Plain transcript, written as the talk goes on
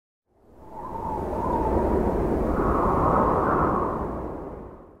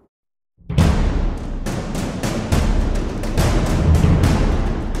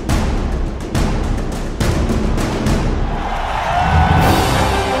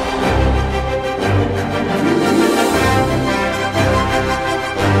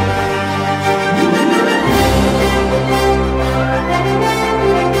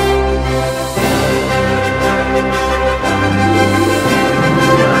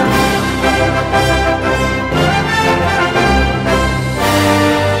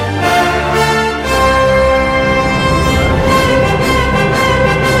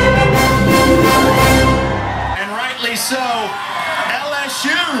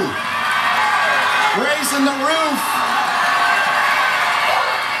raising the roof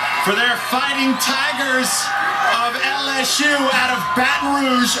for their Fighting Tigers of LSU out of Baton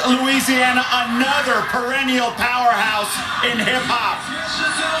Rouge, Louisiana, another perennial powerhouse in hip-hop.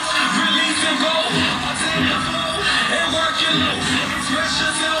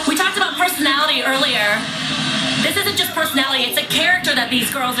 We talked about personality earlier. This isn't just personality, it's a character that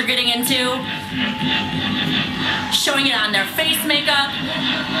these girls are getting into. Showing it on their face makeup,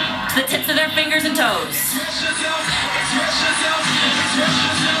 to the tips of their fingers and toes.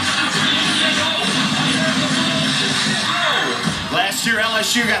 Last year,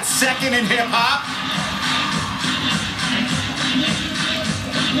 LSU got second in hip-hop.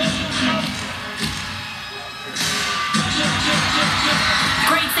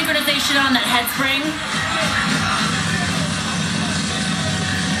 Great synchronization on that head spring.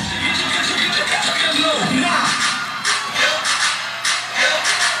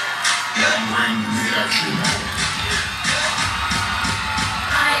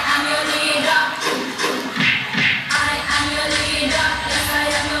 I am your leader. I am your leader. Yes,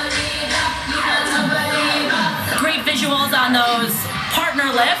 I am your leader. You are the believer. Great visuals on those partner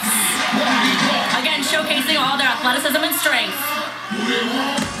lifts. Again, showcasing all their athleticism and strength.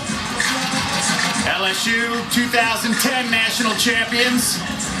 LSU 2010 national champions.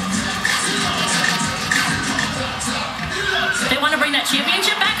 They want to bring that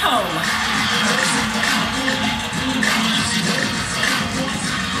championship back home.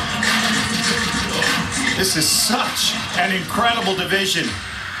 This is such an incredible division.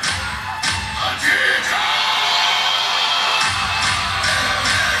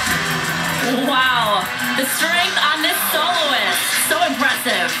 Wow, the strength on this soloist, so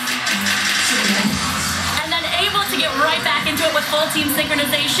impressive. And then able to get right back into it with full team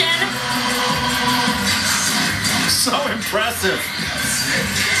synchronization. So impressive.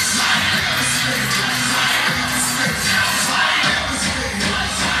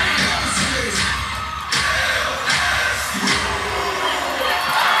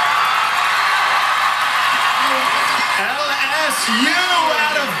 LSU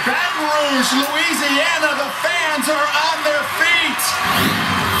out of Baton Rouge, Louisiana. The fans are on their feet.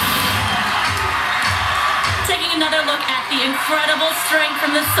 Taking another look at the incredible strength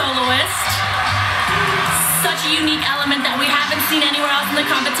from the soloist. Such a unique element that we haven't seen anywhere else in the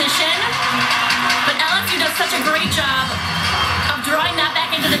competition. But LSU does such a great job of drawing that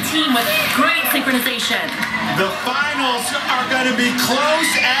back into the team with great synchronization. The finals are going to be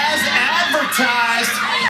close as advertised.